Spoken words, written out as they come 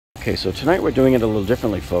Okay, so tonight we're doing it a little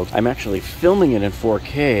differently, folks. I'm actually filming it in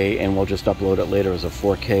 4K, and we'll just upload it later as a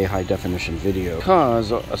 4K high-definition video.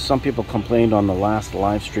 Because some people complained on the last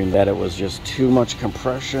live stream that it was just too much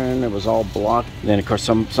compression, it was all blocked. And then, of course,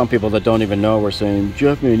 some people that don't even know were saying,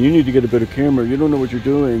 Jeff, man, you need to get a better camera. You don't know what you're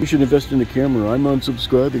doing. You should invest in the camera. I'm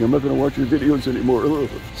unsubscribing. I'm not going to watch your videos anymore.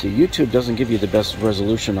 See, YouTube doesn't give you the best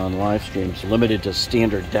resolution on live streams, limited to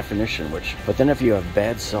standard definition, but then if you have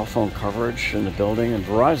bad cell phone coverage in the building, and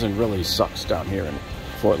Verizon really sucks down here in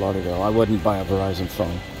Fort Lauderdale. I wouldn't buy a Verizon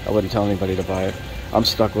phone. I wouldn't tell anybody to buy it. I'm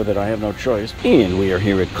stuck with it. I have no choice. And we are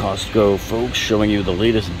here at Costco, folks, showing you the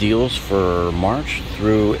latest deals for March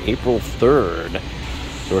through April 3rd.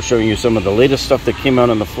 So we're showing you some of the latest stuff that came out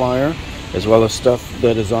on the flyer, as well as stuff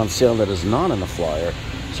that is on sale that is not on the flyer.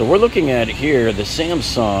 So we're looking at here the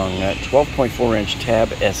Samsung 12.4-inch Tab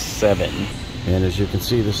S7. And as you can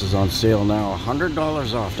see, this is on sale now,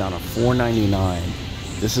 $100 off, down to $499.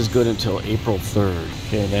 This is good until April 3rd.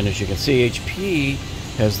 Okay, and then as you can see, HP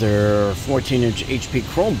has their 14-inch HP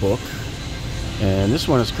Chromebook. And this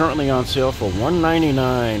one is currently on sale for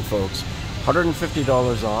 $199, folks.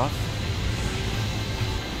 $150 off.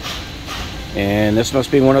 And this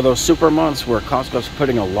must be one of those super months where Costco's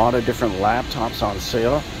putting a lot of different laptops on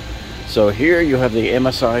sale. So here you have the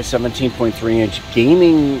MSI 17.3-inch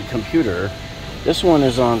gaming computer. This one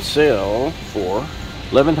is on sale for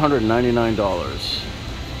 $1,199.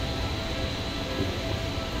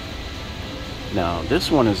 Now, this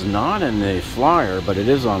one is not in the flyer, but it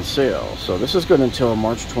is on sale. So this is good until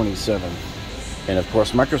March 27th. And of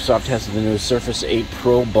course, Microsoft has the new Surface 8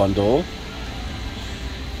 Pro bundle.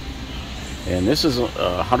 And this is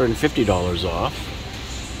 $150 off.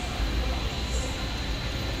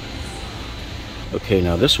 Okay,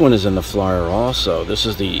 now this one is in the flyer also. This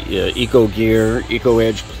is the EcoGear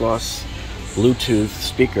EcoEdge Plus Bluetooth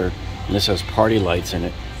speaker. And this has party lights in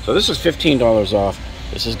it. So this is $15 off.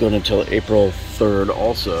 This is good until April 3rd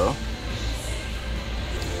also.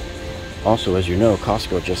 Also, as you know,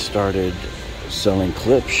 Costco just started selling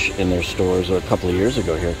clips in their stores a couple of years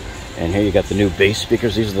ago here. And here you got the new bass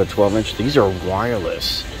speakers. These are the 12-inch. These are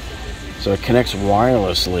wireless. So it connects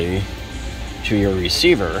wirelessly to your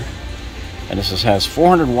receiver. And this has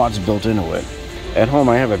 400 watts built into it. At home,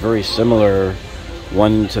 I have a very similar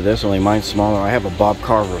one to this, only mine's smaller. I have a Bob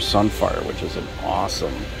Carver Sunfire, which is an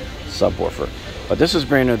awesome subwoofer. But this is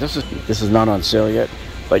brand new. This is not on sale yet,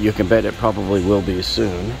 but you can bet it probably will be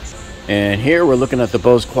soon. And here we're looking at the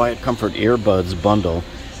Bose Quiet Comfort earbuds bundle.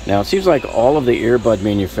 Now it seems like all of the earbud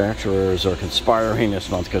manufacturers are conspiring this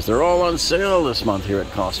month because they're all on sale this month here at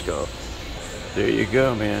Costco. There you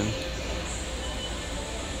go, man.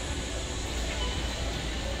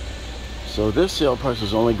 So this sale price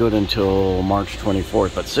is only good until March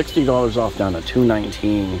 24th, but $60 off, down to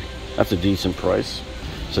 $219. That's a decent price.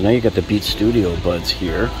 So now you got the Beats Studio Buds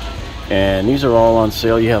here, and these are all on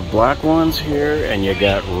sale. You have black ones here, and you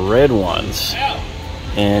got red ones,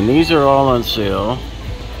 and these are all on sale.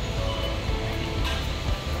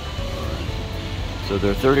 So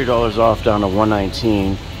they're $30 off, down to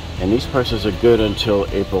 $119, and these prices are good until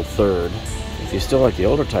April 3rd. If you still like the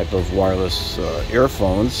older type of wireless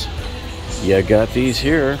earphones, you got these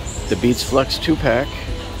here, the Beats Flex 2-pack,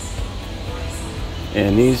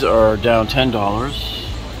 and these are down $10.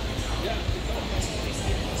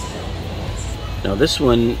 Now this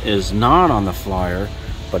one is not on the flyer,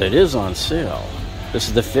 but it is on sale. This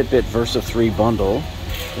is the Fitbit Versa 3 bundle,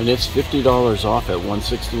 and it's $50 off at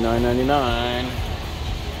 $169.99.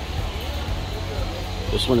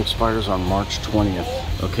 This one expires on March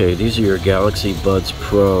 20th. Okay, these are your Galaxy Buds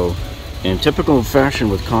Pro. In typical fashion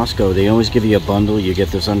with Costco, they always give you a bundle. You get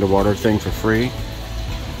this underwater thing for free.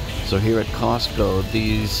 So here at Costco,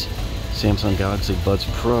 these Samsung Galaxy Buds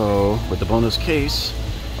Pro with the bonus case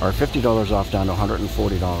are $50 off, down to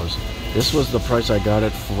 $140. This was the price I got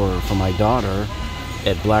it for my daughter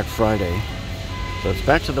at Black Friday. So it's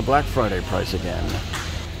back to the Black Friday price again.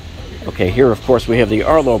 Okay, here of course we have the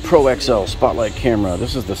Arlo Pro XL Spotlight camera.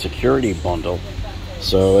 This is the security bundle.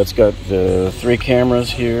 So it's got the 3 cameras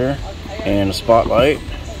here and a spotlight.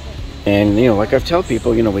 And you know, like I've told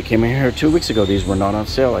people, you know, we came in here 2 weeks ago, these were not on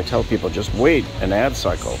sale. I tell people, just wait an ad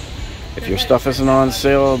cycle. If your stuff isn't on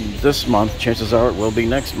sale this month, chances are it will be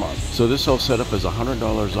next month. So this whole setup is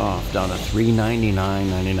 $100 off, down to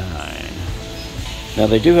 $399.99. Now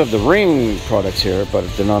they do have the Ring products here, but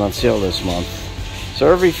they're not on sale this month.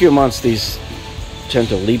 So every few months these tend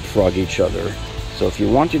to leapfrog each other. So if you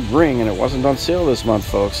wanted Ring and it wasn't on sale this month,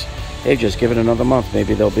 folks, hey, just give it another month.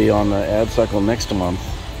 Maybe they'll be on the ad cycle next month.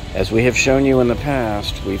 As we have shown you in the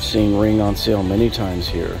past, we've seen Ring on sale many times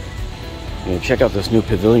here. You know, check out this new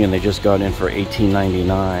pavilion they just got in for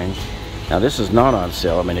 $18.99. Now this is not on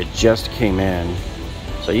sale. I mean, it just came in.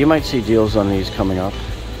 So you might see deals on these coming up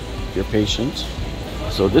if you're patient.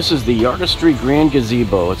 So this is the Artistry Grand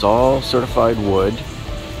Gazebo. It's all certified wood.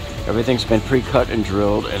 Everything's been pre-cut and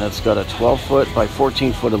drilled, and it's got a 12-foot by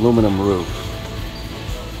 14-foot aluminum roof.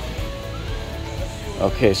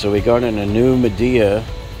 Okay, so we got in a new Medea.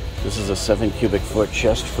 This is a 7 cubic foot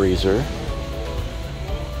chest freezer.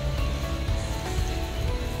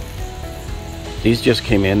 These just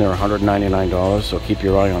came in, they're $199, so keep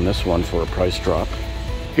your eye on this one for a price drop.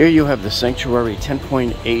 Here you have the Sanctuary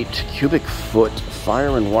 10.8 cubic foot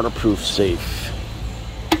fire and waterproof safe.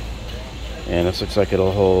 And this looks like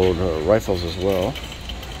it'll hold rifles as well.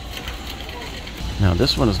 Now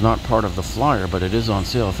this one is not part of the flyer, but it is on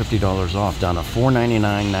sale, $50 off, down to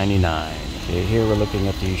 $499.99. Okay, here we're looking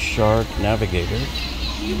at the Shark Navigator.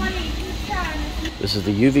 This is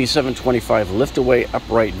the UV725 lift-away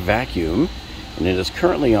upright vacuum, and it is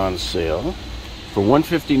currently on sale for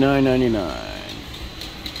 $159.99.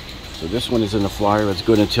 So this one is in the flyer. It's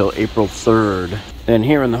good until April 3rd. And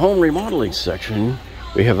here in the home remodeling section,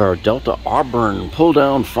 we have our Delta Auburn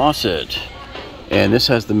pull-down faucet, and this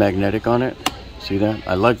has the magnetic on it. See that?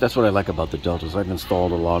 That's what I like about the Deltas. I've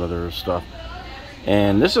installed a lot of their stuff.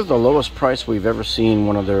 And this is the lowest price we've ever seen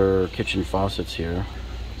one of their kitchen faucets here.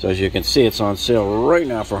 So as you can see, it's on sale right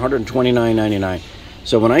now for $129.99.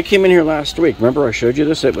 So when I came in here last week, remember I showed you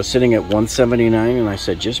this? It was sitting at $179, and I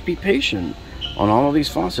said, just be patient on all of these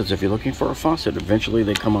faucets. If you're looking for a faucet, eventually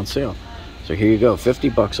they come on sale. So here you go, 50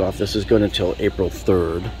 bucks off. This is good until April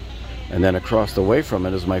 3rd. And then across the way from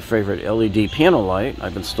it is my favorite LED panel light.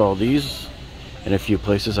 I've installed these in a few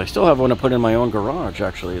places. I still have one to put in my own garage,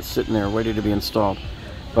 actually. It's sitting there ready to be installed.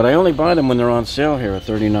 But I only buy them when they're on sale here at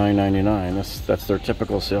 $39.99. That's their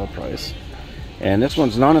typical sale price. And this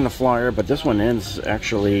one's not in the flyer, but this one ends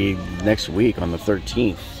actually next week on the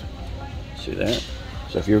 13th. See that?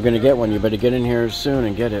 So if you're going to get one, you better get in here soon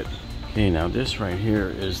and get it. Okay, now this right here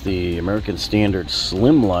is the American Standard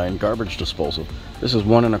Slimline garbage disposal. This is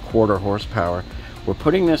 1.25 horsepower. We're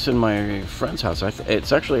putting this in my friend's house.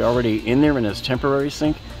 It's actually already in there in his temporary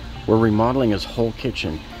sink. We're remodeling his whole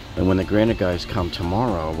kitchen. And when the granite guys come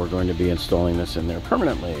tomorrow, we're going to be installing this in there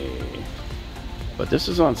permanently. But this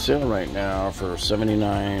is on sale right now for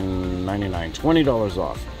 $79.99, $20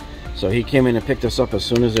 off. So he came in and picked this up as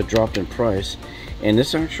soon as it dropped in price. And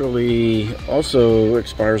this actually also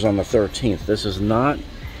expires on the 13th. This is not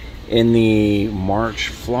in the March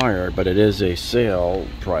flyer, but it is a sale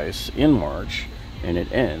price in March, and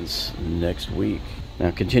it ends next week.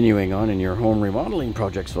 Now, continuing on in your home remodeling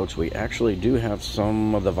projects, folks, we actually do have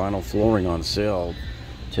some of the vinyl flooring on sale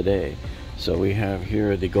today. So we have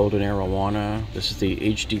here the Golden Arowana. This is the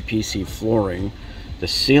HDPC flooring. The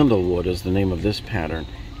sandalwood is the name of this pattern.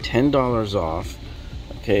 $10 off.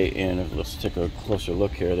 Okay, and let's take a closer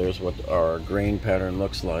look here. There's what our grain pattern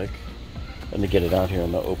looks like. Let me get it out here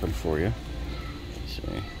in the open for you. Let's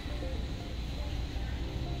see.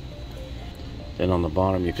 Then on the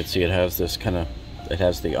bottom, you can see it has this it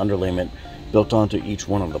has the underlayment built onto each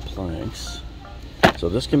one of the planks. So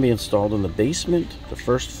this can be installed in the basement, the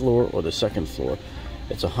first floor, or the second floor.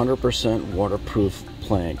 It's 100% waterproof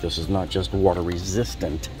plank. This is not just water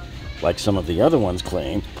resistant like some of the other ones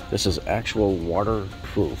claim. This is actual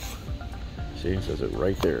waterproof. See, it says it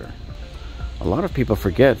right there. A lot of people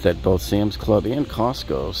forget that both Sam's Club and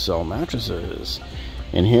Costco sell mattresses.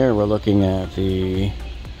 And here we're looking at the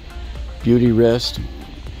Beauty Rest.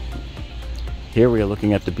 Here we are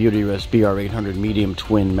looking at the Beauty Rest BR800 medium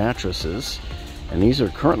twin mattresses. And these are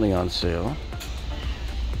currently on sale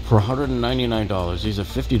for $199. These are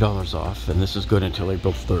 $50 off, and this is good until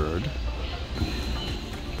April 3rd.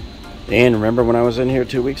 And remember when I was in here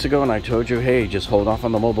 2 weeks ago and I told you, hey, just hold off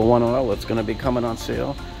on the Mobil 1 oil, it's going to be coming on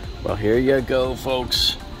sale. Well, here you go,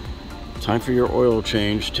 folks. Time for your oil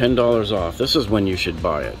change, $10 off. This is when you should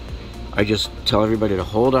buy it. I just tell everybody to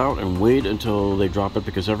hold out and wait until they drop it,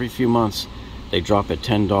 because every few months they drop it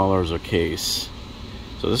 $10 a case.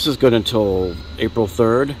 So this is good until April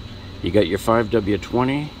 3rd. You got your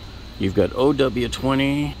 5W20, you've got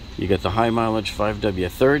OW20, you got the high mileage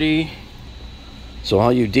 5W30. So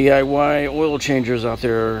all you DIY oil changers out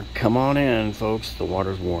there, come on in, folks. The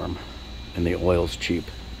water's warm and the oil's cheap.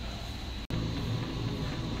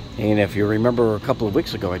 And if you remember a couple of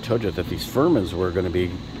weeks ago, I told you that these Firmans were going to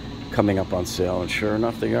be coming up on sale, and sure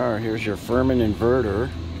enough they are. Here's your Firman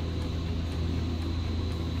inverter.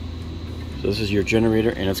 So this is your generator,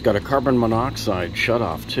 and it's got a carbon monoxide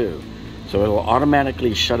shutoff too. So it'll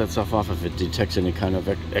automatically shut itself off if it detects any kind of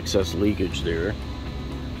excess leakage there.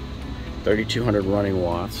 3,200 running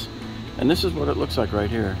watts. And this is what it looks like right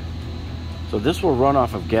here. So this will run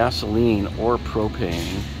off of gasoline or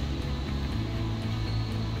propane.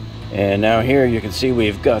 And now here you can see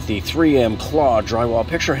we've got the 3M Claw drywall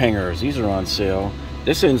picture hangers. These are on sale.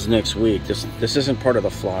 This ends next week. This isn't part of the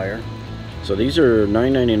flyer. So these are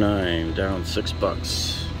 $9.99, down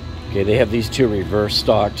 $6. Okay, they have these two reverse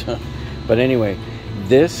stocked. But anyway,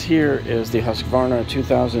 this here is the Husqvarna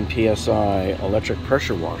 2000 PSI electric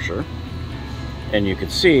pressure washer. And you can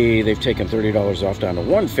see they've taken $30 off down to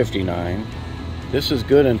 $159. This is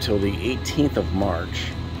good until the 18th of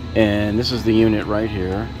March. And this is the unit right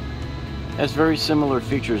here. Has very similar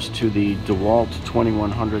features to the DeWalt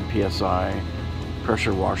 2100 PSI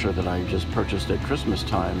pressure washer that I just purchased at Christmas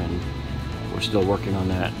time, and we're still working on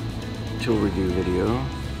that tool review video.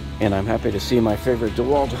 And I'm happy to see my favorite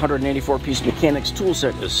DeWalt 184-piece mechanics tool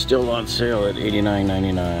set is still on sale at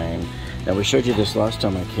 $89.99. Now, we showed you this last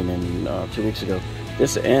time I came in 2 weeks ago.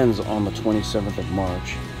 This ends on the 27th of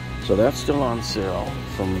March, so that's still on sale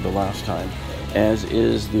from the last time, as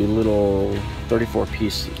is the little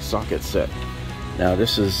 34-piece socket set. Now,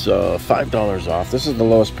 this is $5 off. This is the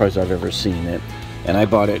lowest price I've ever seen it, and I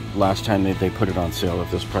bought it last time they put it on sale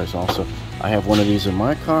at this price also. I have one of these in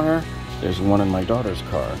my car. There's one in my daughter's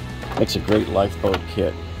car. Makes a great lifeboat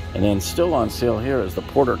kit. And then still on sale here is the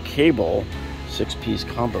Porter Cable 6-piece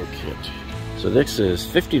combo kit. So this is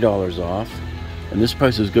 $50 off, and this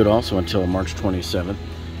price is good also until March 27th.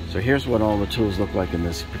 So here's what all the tools look like in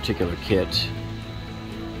this particular kit.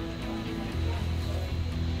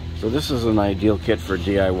 So this is an ideal kit for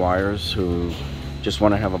DIYers who just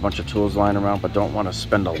want to have a bunch of tools lying around but don't want to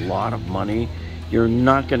spend a lot of money. You're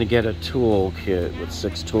not going to get a tool kit with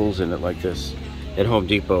 6 tools in it like this at Home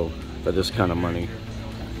Depot for this kind of money.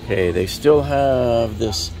 Okay, they still have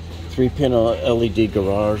this 3-pin LED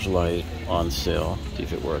garage light on sale. See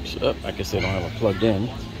if it works. Oh, I guess they don't have it plugged in.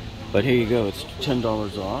 But here you go, it's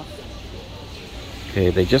 $10 off. Okay,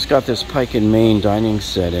 they just got this Pike and Main dining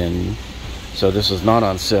set in. So this is not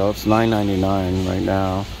on sale. It's $9.99 right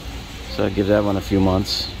now. So I'll give that one a few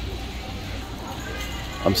months.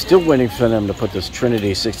 I'm still waiting for them to put this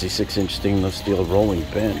Trinity 66-inch stainless steel rolling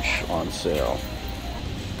bench on sale.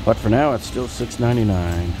 But for now, it's still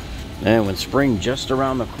 $6.99. And when spring just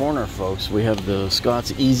around the corner, folks, we have the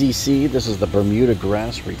Scott's Easy Seed. This is the Bermuda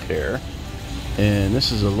grass repair. And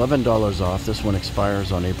this is $11 off. This one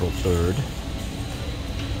expires on April 3rd.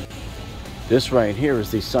 This right here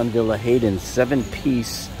is the Sunvilla Hayden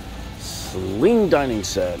 7-piece sling dining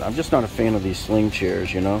set. I'm just not a fan of these sling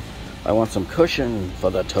chairs, you know. I want some cushion for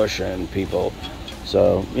the tushin, people.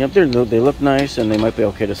 So, you know, they look nice and they might be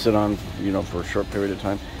okay to sit on, you know, for a short period of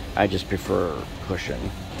time. I just prefer cushion.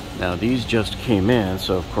 Now, these just came in,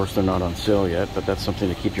 so of course they're not on sale yet, but that's something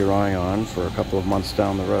to keep your eye on for a couple of months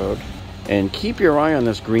down the road. And keep your eye on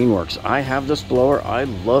this Greenworks. I have this blower. I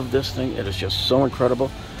love this thing. It is just so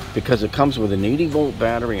incredible because it comes with an 80-volt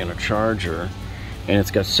battery and a charger, and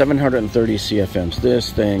it's got 730 CFMs.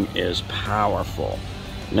 This thing is powerful.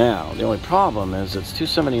 Now, the only problem is it's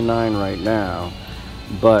 $279 right now,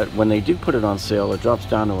 but when they do put it on sale, it drops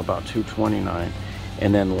down to about $229.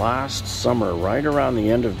 And then last summer, right around the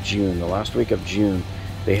end of June, the last week of June,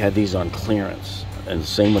 they had these on clearance. And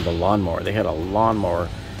same with the lawnmower. They had a lawnmower,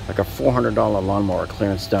 like a $400 lawnmower,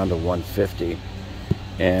 clearance down to $150.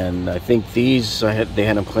 And I think these, they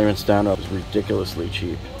had them clearance down to, it was ridiculously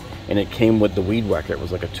cheap. And it came with the weed whacker. It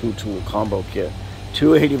was like a 2-tool combo kit.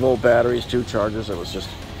 2 80-volt batteries, 2 chargers. It was just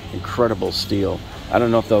incredible steal. I don't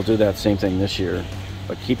know if they'll do that same thing this year,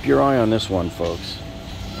 but keep your eye on this one, folks.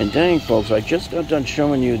 And dang, folks, I just got done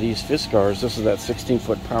showing you these Fiskars. This is that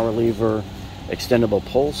 16-foot power lever extendable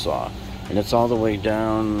pole saw, and it's all the way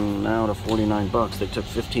down now to 49 bucks. They took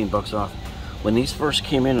 15 bucks off. When these first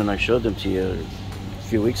came in and I showed them to you a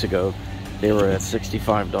few weeks ago, they were at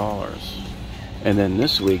 $65. And then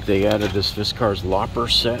this week they added this Fiskars Lopper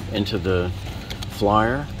set into the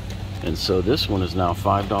flyer, and so this one is now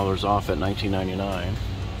 $5 off at $19.99.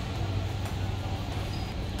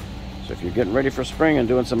 So if you're getting ready for spring and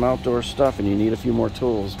doing some outdoor stuff and you need a few more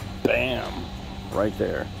tools, bam, right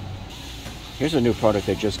there. Here's a new product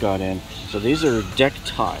they just got in. So these are deck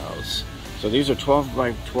tiles. So these are 12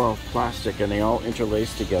 by 12 plastic and they all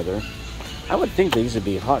interlace together. I would think these would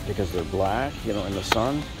be hot because they're black, you know, in the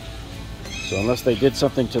sun. So unless they did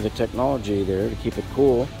something to the technology there to keep it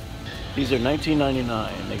cool. These are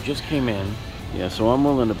 $19.99. They just came in. Yeah, so I'm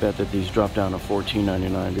willing to bet that these drop down to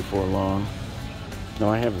 $14.99 before long. Now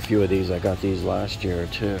I have a few of these. I got these last year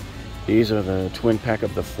too. These are the twin pack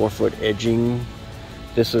of the 4-foot edging.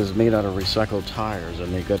 This is made out of recycled tires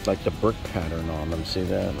and they got like the brick pattern on them. See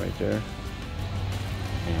that right there?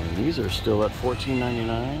 And these are still at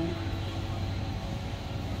 $14.99.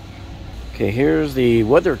 Okay, here's the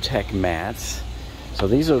WeatherTech mats. So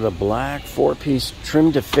these are the black 4-piece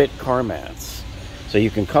trim to fit car mats. So you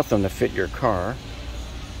can cut them to fit your car.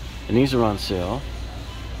 And these are on sale.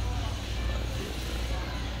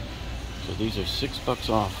 So these are $6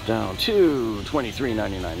 off, down to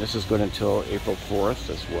 $23.99. This is good until April 4th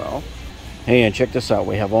as well. Hey, and check this out.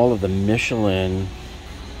 We have all of the Michelin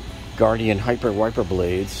Guardian Hyper Wiper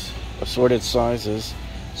blades, assorted sizes.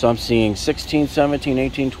 So I'm seeing 16, 17,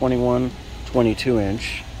 18, 21, 22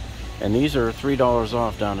 inch. And these are $3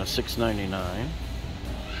 off, down to $6.99.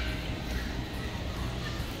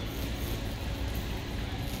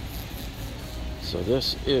 So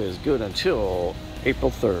this is good until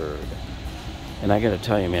April 3rd. And I gotta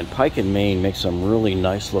tell you, man, Pike and Main makes some really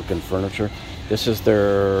nice looking furniture. This is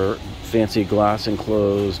their fancy glass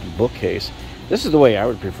enclosed bookcase. This is the way I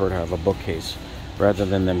would prefer to have a bookcase, rather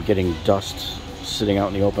than them getting dust sitting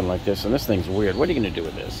out in the open like this. And this thing's weird. What are you gonna do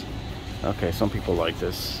with this? Okay, some people like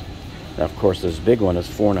this. Now, of course, this big one is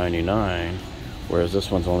 $4.99, whereas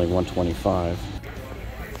this one's only $125.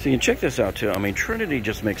 So you can check this out too. I mean, Trinity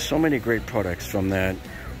just makes so many great products, from that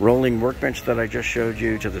rolling workbench that I just showed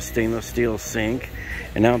you to the stainless steel sink,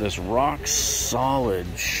 and now this rock solid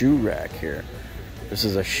shoe rack here. This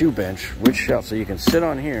is a shoe bench with shelf, so you can sit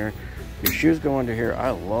on here, your shoes go under here.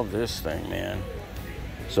 I love this thing, man.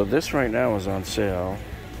 So this right now is on sale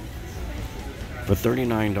for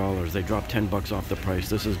 $39. They dropped $10 off the price.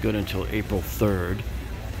 This is good until April 3rd.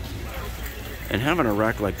 And having a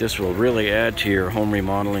rack like this will really add to your home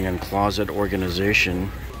remodeling and closet organization.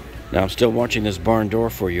 Now I'm still watching this barn door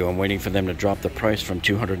for you. I'm waiting for them to drop the price from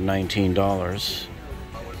 $219.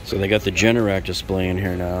 So they got the Generac display in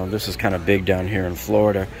here now. This is kind of big down here in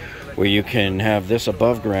Florida, where you can have this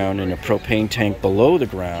above ground and a propane tank below the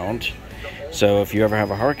ground. So if you ever have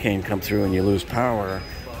a hurricane come through and you lose power,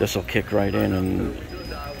 this will kick right in and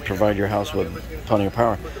provide your house with plenty of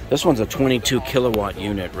power. This one's a 22 kilowatt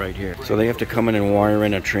unit right here. So they have to come in and wire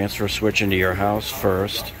in a transfer switch into your house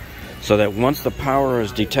first, so that once the power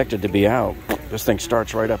is detected to be out, this thing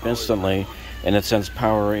starts right up instantly, and it sends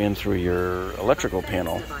power in through your electrical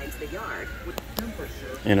panel.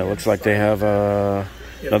 And it looks like they have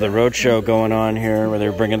another road show going on here, where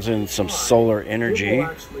they're bringing in some solar energy.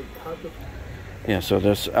 Yeah, so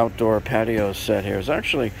this outdoor patio set here is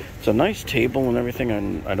actually, it's a nice table and everything,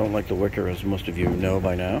 and I don't like the wicker, as most of you know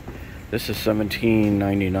by now. This is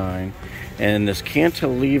 $17.99. And this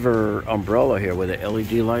cantilever umbrella here with an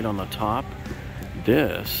LED light on the top,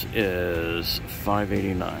 this is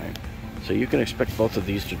 $5.89. So you can expect both of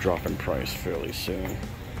these to drop in price fairly soon.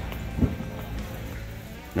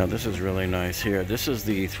 Now this is really nice here. This is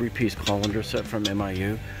the 3-piece colander set from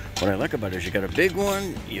MIU. What I like about it is you got a big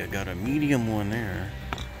one, you got a medium one there,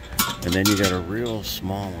 and then you got a real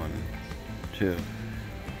small one too.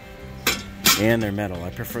 And they're metal.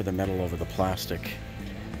 I prefer the metal over the plastic,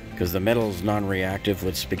 because the metal is non-reactive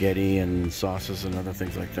with spaghetti and sauces and other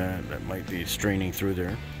things like that that might be straining through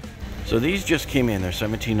there. So these just came in. They're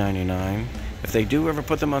 $17.99. If they do ever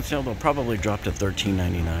put them on sale, they'll probably drop to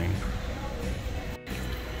 $13.99.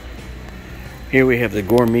 Here we have the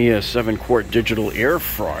Gourmet 7-quart digital air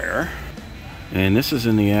fryer. And this is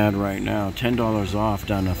in the ad right now. $10 off,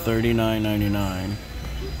 down to $39.99.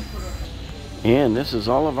 And this is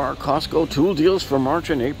all of our Costco tool deals for March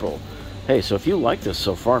and April. Hey, so if you like this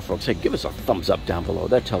so far, folks, hey, give us a thumbs up down below.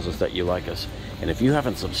 That tells us that you like us. And if you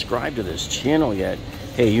haven't subscribed to this channel yet,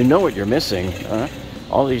 hey, you know what you're missing.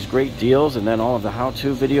 All these great deals, and then all of the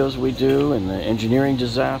how-to videos we do, and the engineering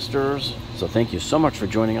disasters. So thank you so much for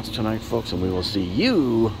joining us tonight, folks, and we will see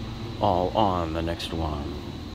you all on the next one.